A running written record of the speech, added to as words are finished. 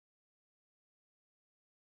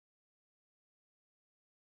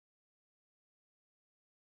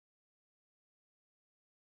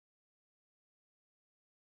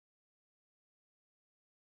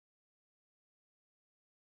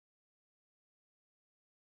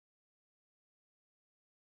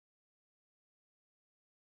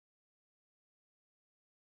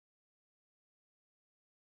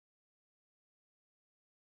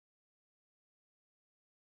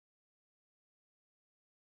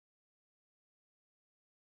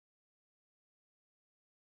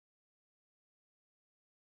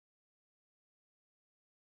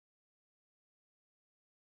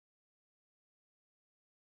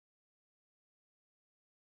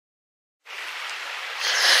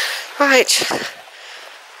Right.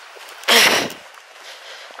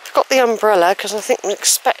 I've got the umbrella because I think I'm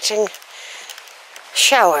expecting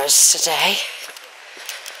showers today.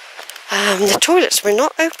 The toilets were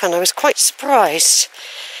not open. I was quite surprised.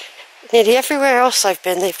 Nearly everywhere else I've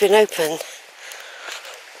been, they've been open.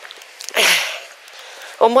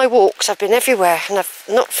 On my walks, I've been everywhere, and I've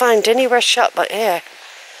not found anywhere shut but here.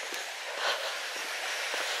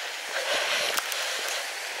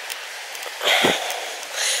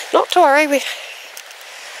 Not to worry,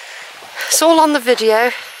 it's all on the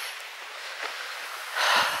video.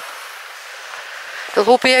 It'll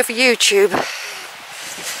all be over YouTube.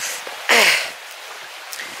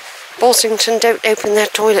 Bossington don't open their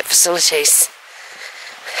toilet facilities.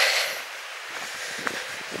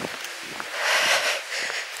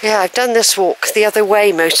 Yeah, I've done this walk the other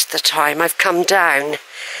way most of the time. I've come down.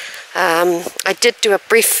 I did do a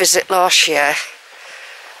brief visit last year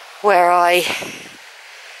where I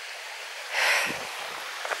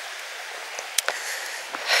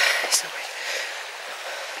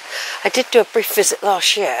did do a brief visit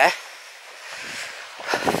last year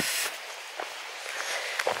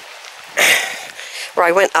where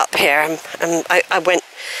I went up here and I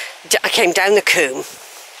came down the Combe.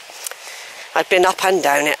 I'd been up and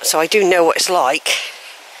down it, so I do know what it's like.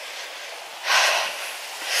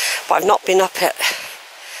 But I've not been up it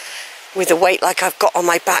with the weight like I've got on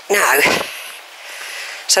my back now.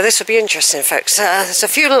 So this will be interesting, folks. There's a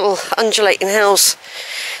few little undulating hills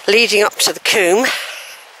leading up to the Combe.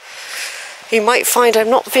 You might find I'm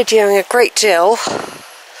not videoing a great deal.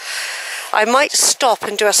 I might stop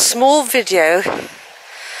and do a small video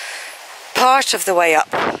part of the way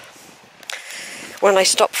up when I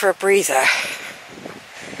stop for a breather.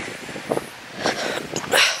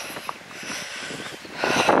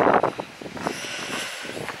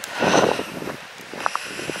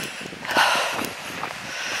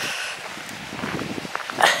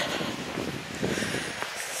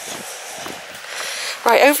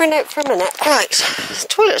 Right, over and out for a minute. Right, the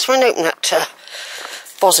toilets weren't open at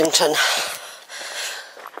Bossington.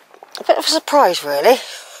 A bit of a surprise, really.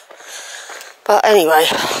 But anyway.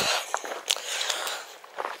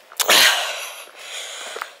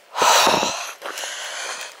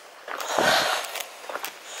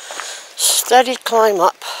 Steady climb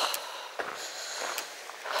up.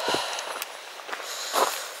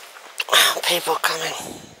 People coming.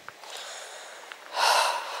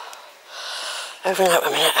 Over and out a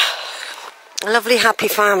minute. A lovely happy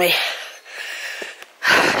family.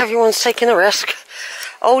 Everyone's taking a risk.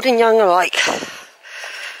 Old and young alike.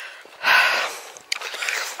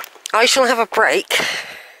 I shall have a break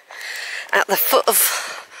at the foot of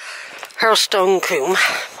Hurlstone Combe.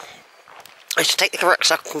 I should take the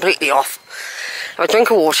rucksack completely off. Have a drink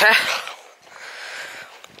of water.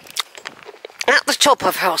 At the top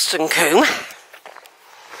of Hurlestone Combe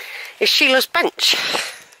is Sheila's bench.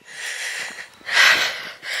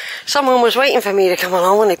 Someone was waiting for me to come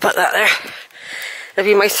along when they put that there. It'll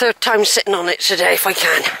be my third time sitting on it today if I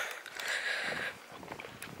can.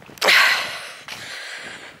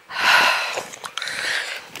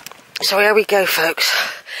 So here we go, folks.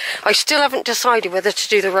 I still haven't decided whether to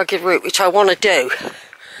do the rugged route, which I want to do.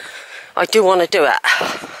 I do want to do it.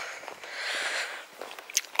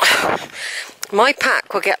 My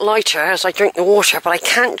pack will get lighter as I drink the water, but I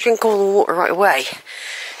can't drink all the water right away.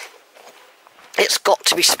 It's got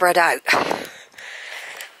to be spread out.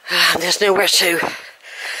 There's nowhere to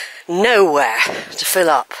fill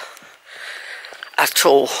up at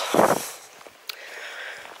all.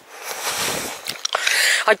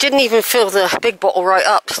 I didn't even fill the big bottle right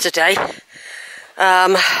up today.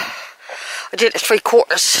 I did it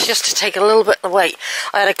 3/4 just to take a little bit of the weight.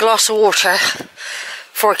 I had a glass of water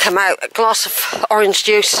before I came out, a glass of orange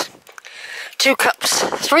juice, 3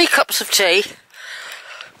 cups of tea.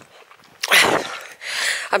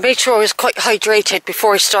 I made sure I was quite hydrated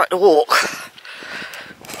before I start the walk.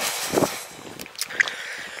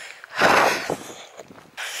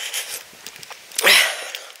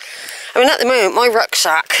 I mean, at the moment my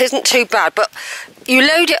rucksack isn't too bad, but you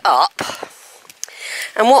load it up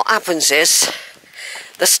and what happens is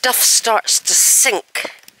the stuff starts to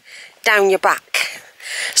sink down your back.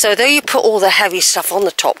 So though you put all the heavy stuff on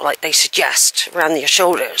the top like they suggest around your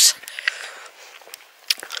shoulders,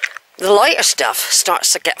 the lighter stuff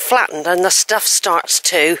starts to get flattened and the stuff starts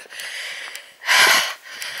to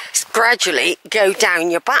gradually go down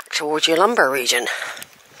your back towards your lumbar region.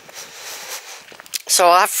 So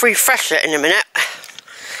I'll have to refresh it in a minute.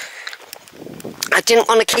 I didn't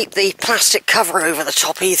want to keep the plastic cover over the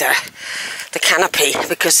top either, the canopy,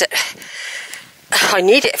 because I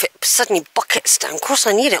need it if it suddenly buckets down. Of course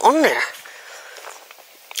I need it on there.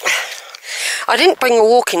 I didn't bring a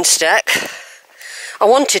walking stick. I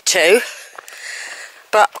wanted to,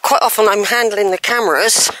 but quite often I'm handling the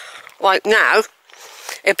cameras, like now.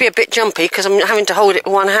 It'd be a bit jumpy because I'm having to hold it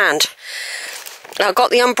with one hand. I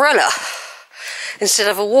got the umbrella instead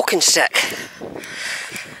of a walking stick.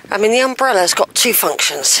 I mean, the umbrella's got two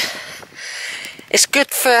functions. It's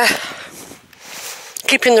good for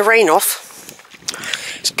keeping the rain off.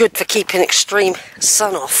 It's good for keeping extreme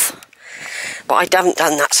sun off. But I haven't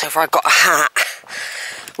done that so far. I've got a hat,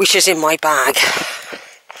 which is in my bag.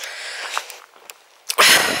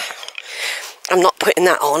 I'm not putting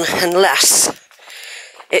that on unless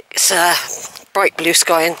it's bright blue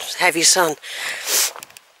sky and heavy sun,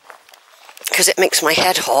 because it makes my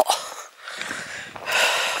head hot.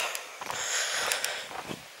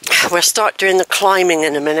 We'll start doing the climbing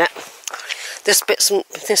in a minute. This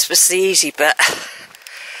was the easy bit.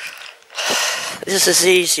 This is the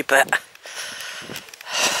easy bit.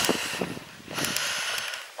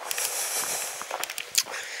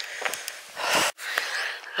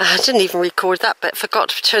 I didn't even record that bit. Forgot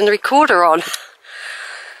to turn the recorder on.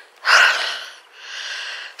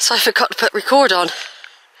 So I forgot to put record on.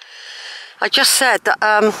 I just said that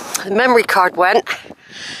the memory card went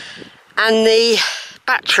and the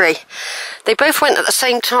battery. They both went at the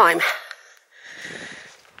same time.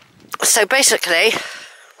 So basically,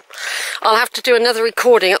 I'll have to do another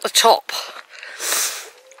recording at the top.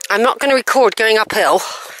 I'm not going to record going uphill.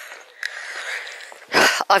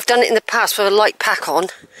 I've done it in the past with a light pack on.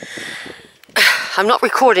 I'm not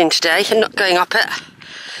recording today. I'm not going up it.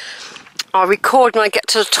 I'll record when I get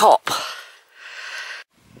to the top.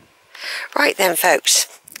 Right then, folks.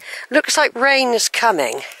 Looks like rain is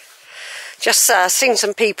coming. Just seeing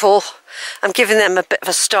some people. I'm giving them a bit of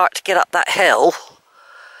a start to get up that hill.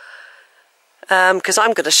 Because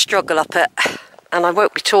I'm going to struggle up it. And I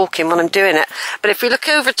won't be talking when I'm doing it. But if we look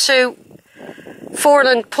over to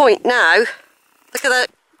Hurlestone Point now, look at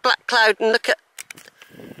that black cloud and look at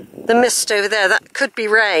the mist over there. That could be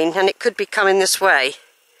rain and it could be coming this way.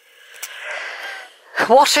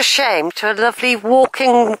 What a shame to a lovely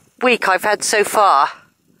walking week I've had so far.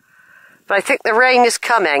 But I think the rain is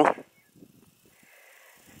coming.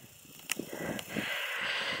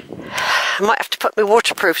 I might have to put my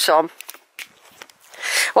waterproofs on.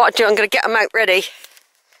 What I'll do, I'm going to get them out ready.